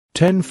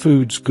10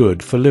 foods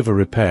good for liver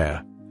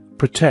repair.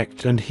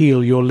 Protect and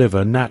heal your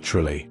liver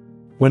naturally.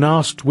 When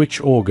asked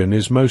which organ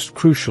is most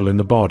crucial in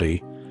the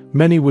body,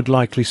 many would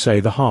likely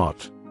say the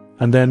heart,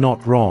 and they're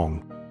not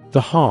wrong.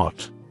 The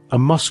heart, a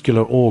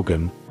muscular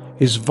organ,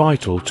 is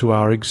vital to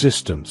our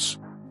existence.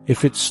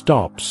 If it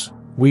stops,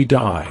 we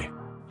die.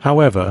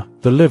 However,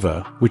 the liver,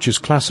 which is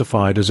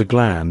classified as a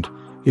gland,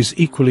 is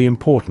equally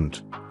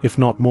important, if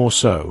not more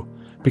so,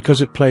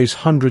 because it plays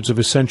hundreds of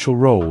essential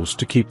roles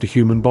to keep the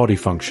human body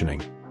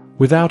functioning.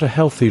 Without a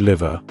healthy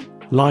liver,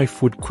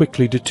 life would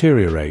quickly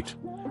deteriorate,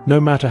 no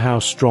matter how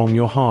strong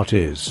your heart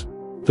is.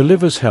 The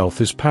liver's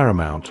health is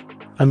paramount,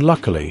 and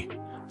luckily,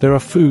 there are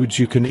foods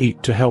you can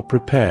eat to help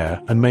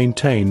repair and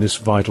maintain this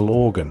vital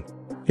organ.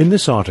 In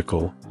this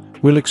article,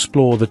 we'll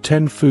explore the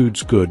 10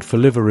 foods good for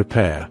liver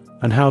repair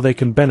and how they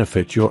can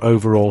benefit your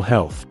overall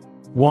health.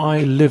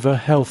 Why liver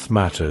health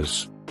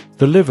matters.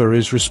 The liver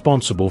is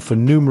responsible for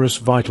numerous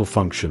vital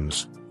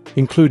functions,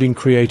 including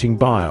creating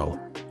bile,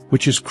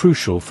 which is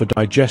crucial for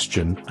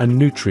digestion and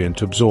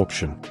nutrient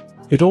absorption.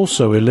 It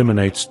also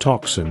eliminates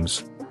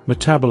toxins,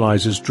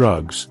 metabolizes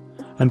drugs,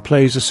 and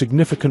plays a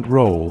significant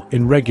role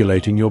in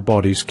regulating your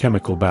body's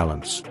chemical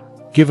balance.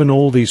 Given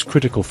all these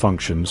critical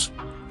functions,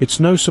 it's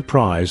no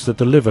surprise that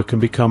the liver can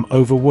become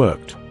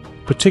overworked,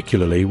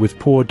 particularly with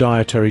poor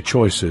dietary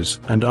choices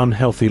and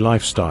unhealthy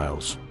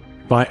lifestyles.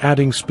 By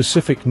adding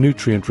specific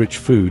nutrient-rich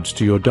foods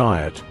to your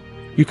diet,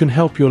 you can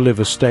help your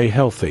liver stay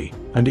healthy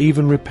and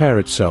even repair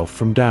itself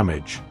from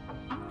damage.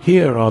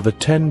 Here are the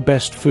 10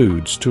 best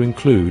foods to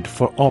include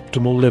for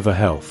optimal liver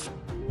health.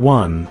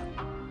 1.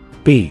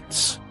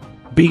 Beets.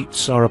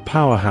 Beets are a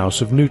powerhouse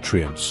of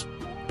nutrients,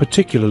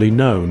 particularly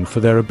known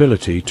for their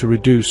ability to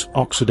reduce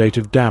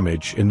oxidative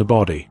damage in the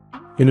body.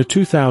 In a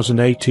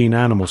 2018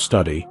 animal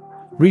study,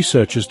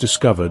 researchers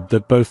discovered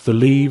that both the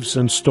leaves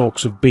and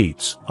stalks of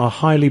beets are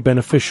highly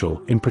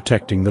beneficial in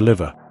protecting the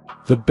liver.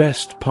 The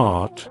best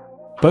part?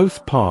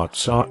 Both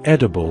parts are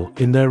edible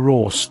in their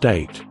raw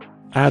state.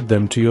 Add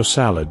them to your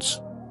salads,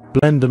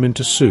 blend them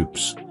into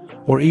soups,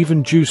 or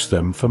even juice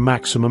them for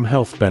maximum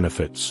health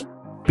benefits.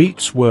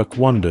 Beets work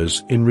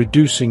wonders in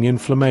reducing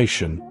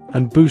inflammation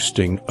and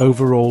boosting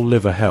overall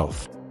liver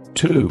health.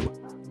 2.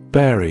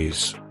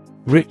 Berries.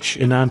 Rich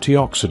in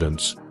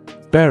antioxidants,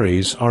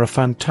 berries are a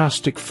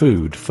fantastic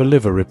food for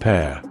liver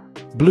repair.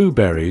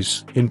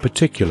 Blueberries, in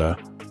particular,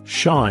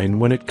 shine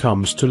when it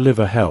comes to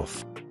liver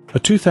health. A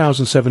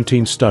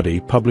 2017 study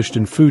published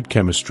in Food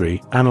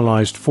Chemistry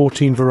analyzed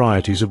 14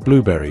 varieties of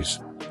blueberries,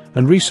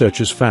 and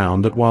researchers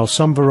found that while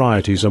some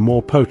varieties are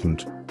more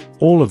potent,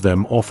 all of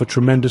them offer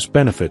tremendous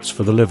benefits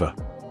for the liver.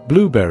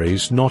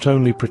 Blueberries not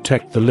only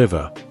protect the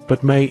liver,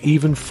 but may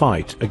even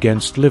fight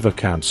against liver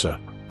cancer.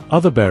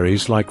 Other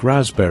berries like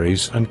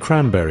raspberries and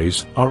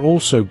cranberries are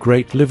also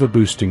great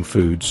liver-boosting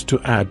foods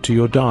to add to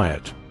your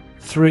diet.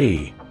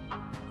 3.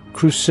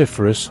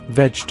 Cruciferous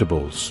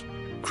vegetables.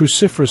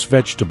 Cruciferous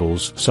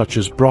vegetables such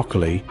as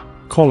broccoli,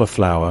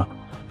 cauliflower,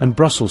 and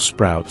Brussels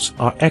sprouts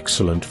are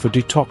excellent for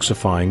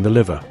detoxifying the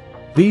liver.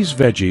 These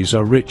veggies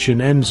are rich in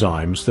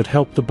enzymes that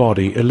help the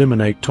body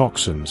eliminate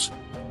toxins,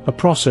 a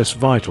process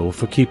vital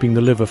for keeping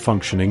the liver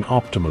functioning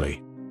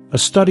optimally. A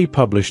study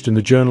published in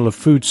the Journal of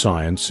Food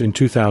Science in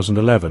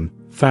 2011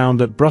 found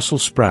that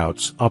Brussels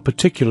sprouts are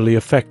particularly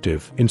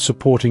effective in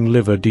supporting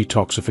liver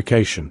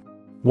detoxification.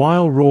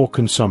 While raw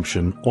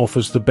consumption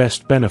offers the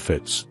best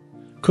benefits,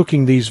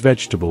 cooking these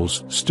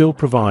vegetables still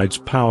provides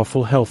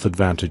powerful health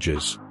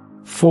advantages.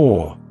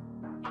 4.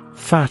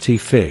 Fatty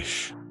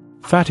fish.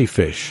 Fatty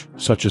fish,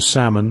 such as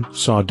salmon,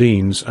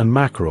 sardines, and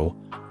mackerel,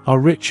 are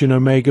rich in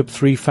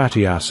omega-3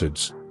 fatty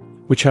acids,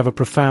 which have a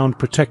profound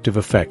protective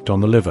effect on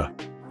the liver.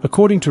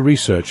 According to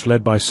research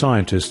led by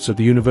scientists at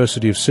the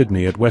University of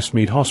Sydney at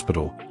Westmead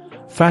Hospital,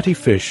 fatty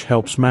fish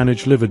helps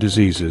manage liver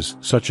diseases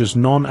such as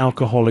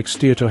non-alcoholic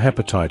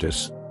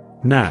steatohepatitis,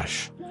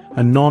 NASH,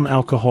 and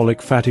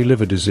non-alcoholic fatty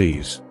liver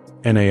disease,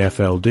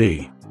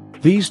 NAFLD.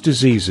 These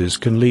diseases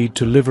can lead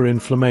to liver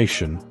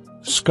inflammation,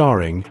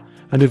 scarring,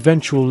 and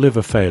eventual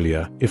liver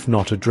failure if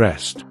not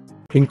addressed.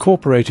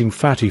 Incorporating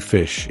fatty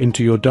fish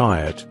into your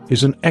diet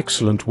is an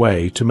excellent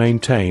way to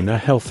maintain a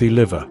healthy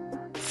liver.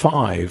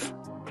 5.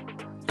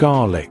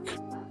 Garlic.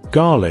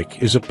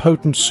 Garlic is a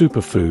potent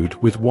superfood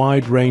with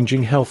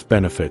wide-ranging health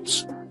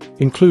benefits,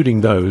 including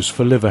those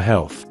for liver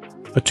health.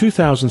 A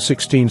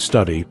 2016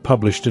 study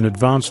published in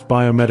Advanced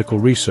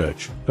Biomedical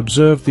Research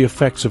observed the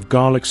effects of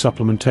garlic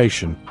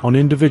supplementation on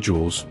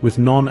individuals with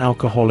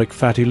non-alcoholic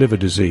fatty liver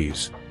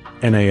disease,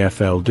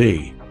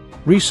 NAFLD.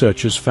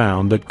 Researchers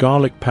found that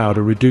garlic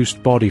powder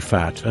reduced body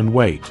fat and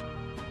weight,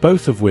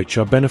 both of which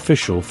are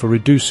beneficial for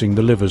reducing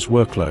the liver's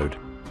workload.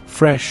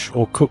 Fresh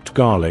or cooked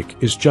garlic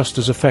is just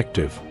as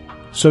effective,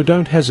 so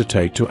don't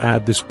hesitate to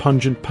add this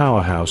pungent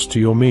powerhouse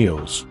to your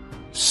meals.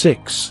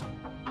 6.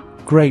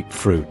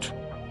 Grapefruit.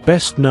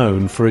 Best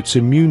known for its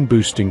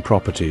immune-boosting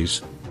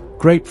properties,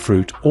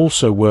 grapefruit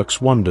also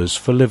works wonders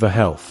for liver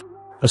health.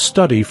 A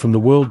study from the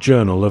World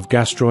Journal of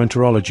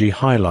Gastroenterology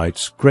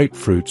highlights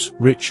grapefruit's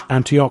rich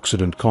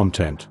antioxidant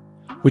content,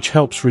 which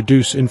helps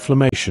reduce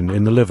inflammation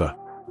in the liver.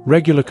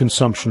 Regular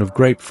consumption of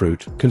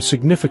grapefruit can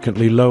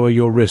significantly lower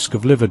your risk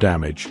of liver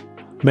damage,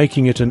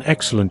 making it an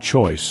excellent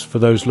choice for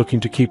those looking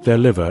to keep their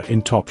liver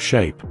in top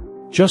shape.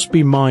 Just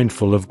be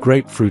mindful of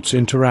grapefruit's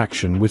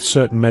interaction with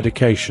certain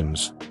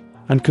medications,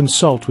 and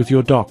consult with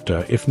your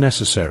doctor if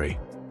necessary.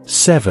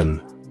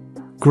 7.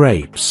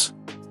 Grapes.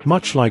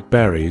 Much like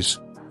berries,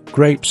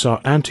 grapes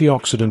are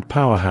antioxidant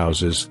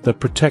powerhouses that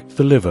protect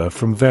the liver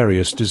from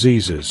various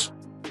diseases.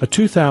 A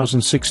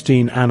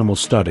 2016 animal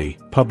study,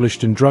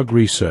 published in Drug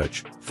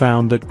Research,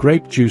 found that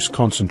grape juice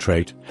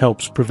concentrate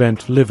helps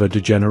prevent liver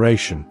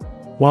degeneration.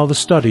 While the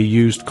study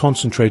used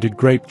concentrated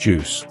grape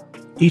juice,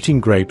 eating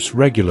grapes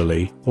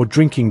regularly or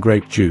drinking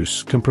grape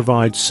juice can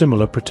provide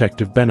similar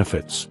protective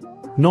benefits.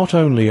 Not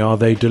only are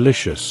they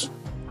delicious,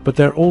 but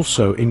they're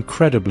also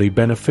incredibly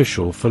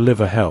beneficial for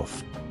liver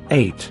health.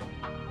 8.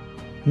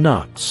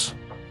 Nuts.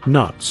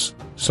 Nuts,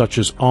 such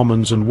as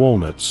almonds and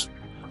walnuts,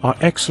 are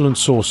excellent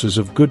sources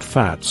of good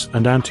fats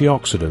and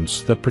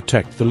antioxidants that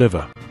protect the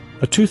liver.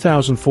 A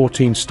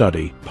 2014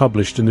 study,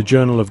 published in the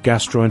Journal of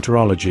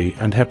Gastroenterology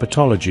and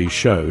Hepatology,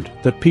 showed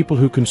that people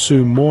who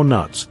consume more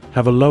nuts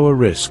have a lower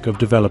risk of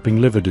developing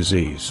liver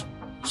disease.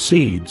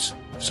 Seeds,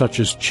 such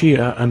as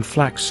chia and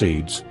flax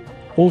seeds,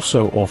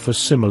 also offer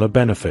similar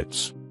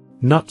benefits.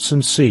 Nuts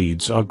and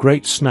seeds are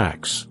great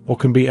snacks or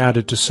can be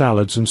added to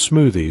salads and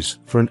smoothies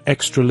for an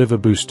extra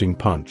liver-boosting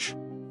punch.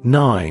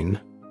 9.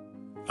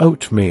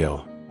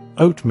 Oatmeal.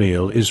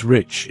 Oatmeal is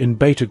rich in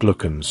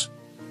beta-glucans,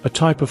 a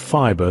type of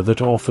fiber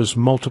that offers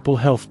multiple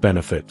health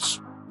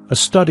benefits. A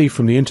study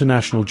from the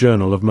International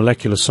Journal of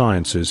Molecular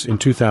Sciences in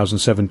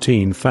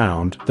 2017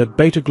 found that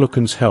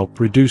beta-glucans help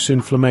reduce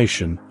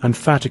inflammation and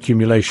fat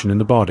accumulation in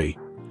the body,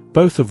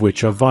 both of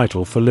which are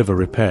vital for liver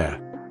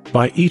repair.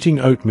 By eating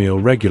oatmeal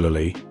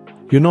regularly,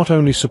 you're not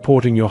only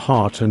supporting your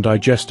heart and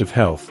digestive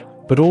health,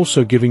 but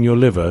also giving your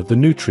liver the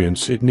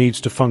nutrients it needs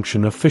to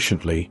function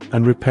efficiently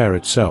and repair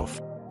itself.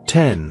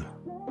 10.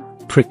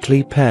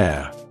 Prickly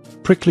pear.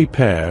 Prickly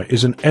pear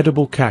is an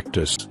edible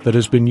cactus that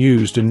has been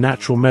used in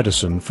natural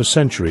medicine for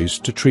centuries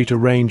to treat a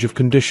range of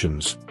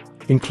conditions,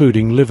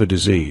 including liver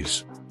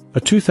disease. A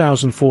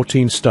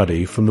 2014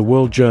 study from the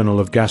World Journal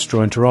of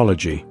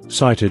Gastroenterology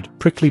cited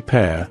prickly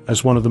pear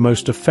as one of the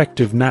most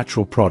effective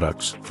natural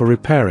products for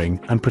repairing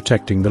and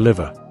protecting the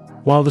liver.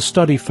 While the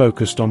study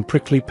focused on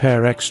prickly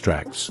pear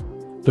extracts,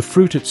 the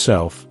fruit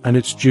itself and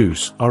its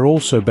juice are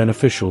also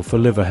beneficial for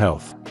liver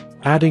health.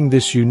 Adding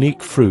this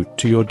unique fruit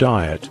to your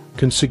diet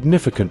can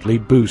significantly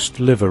boost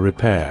liver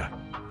repair.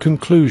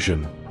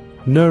 Conclusion: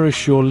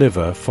 nourish your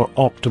liver for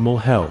optimal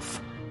health.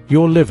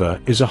 Your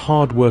liver is a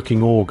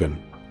hard-working organ,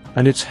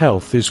 and its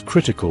health is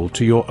critical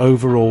to your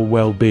overall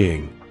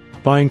well-being.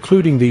 By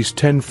including these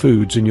 10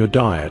 foods in your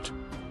diet,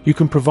 you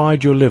can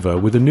provide your liver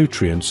with the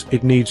nutrients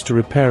it needs to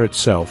repair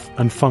itself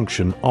and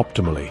function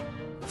optimally.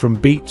 From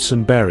beets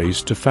and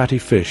berries to fatty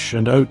fish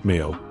and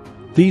oatmeal,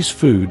 these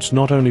foods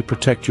not only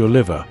protect your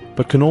liver,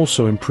 but can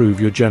also improve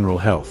your general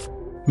health.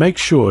 Make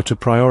sure to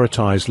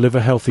prioritize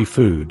liver-healthy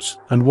foods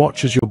and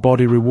watch as your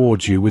body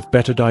rewards you with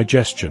better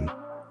digestion,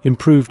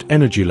 improved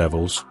energy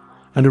levels,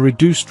 and a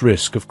reduced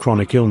risk of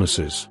chronic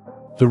illnesses.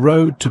 The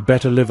road to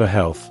better liver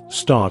health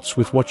starts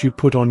with what you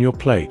put on your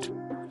plate,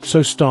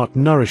 so start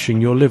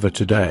nourishing your liver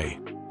today.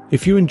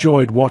 If you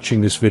enjoyed watching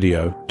this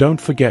video,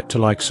 don't forget to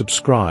like,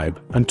 subscribe,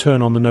 and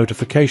turn on the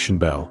notification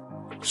bell,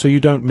 so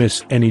you don't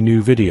miss any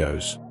new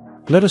videos.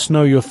 Let us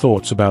know your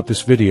thoughts about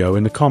this video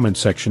in the comment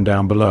section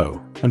down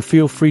below, and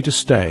feel free to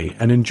stay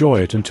and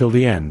enjoy it until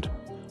the end.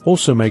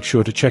 Also make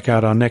sure to check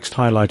out our next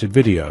highlighted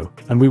video,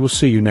 and we will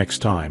see you next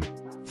time.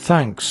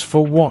 Thanks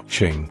for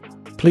watching.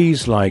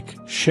 Please like,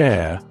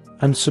 share,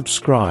 and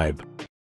subscribe.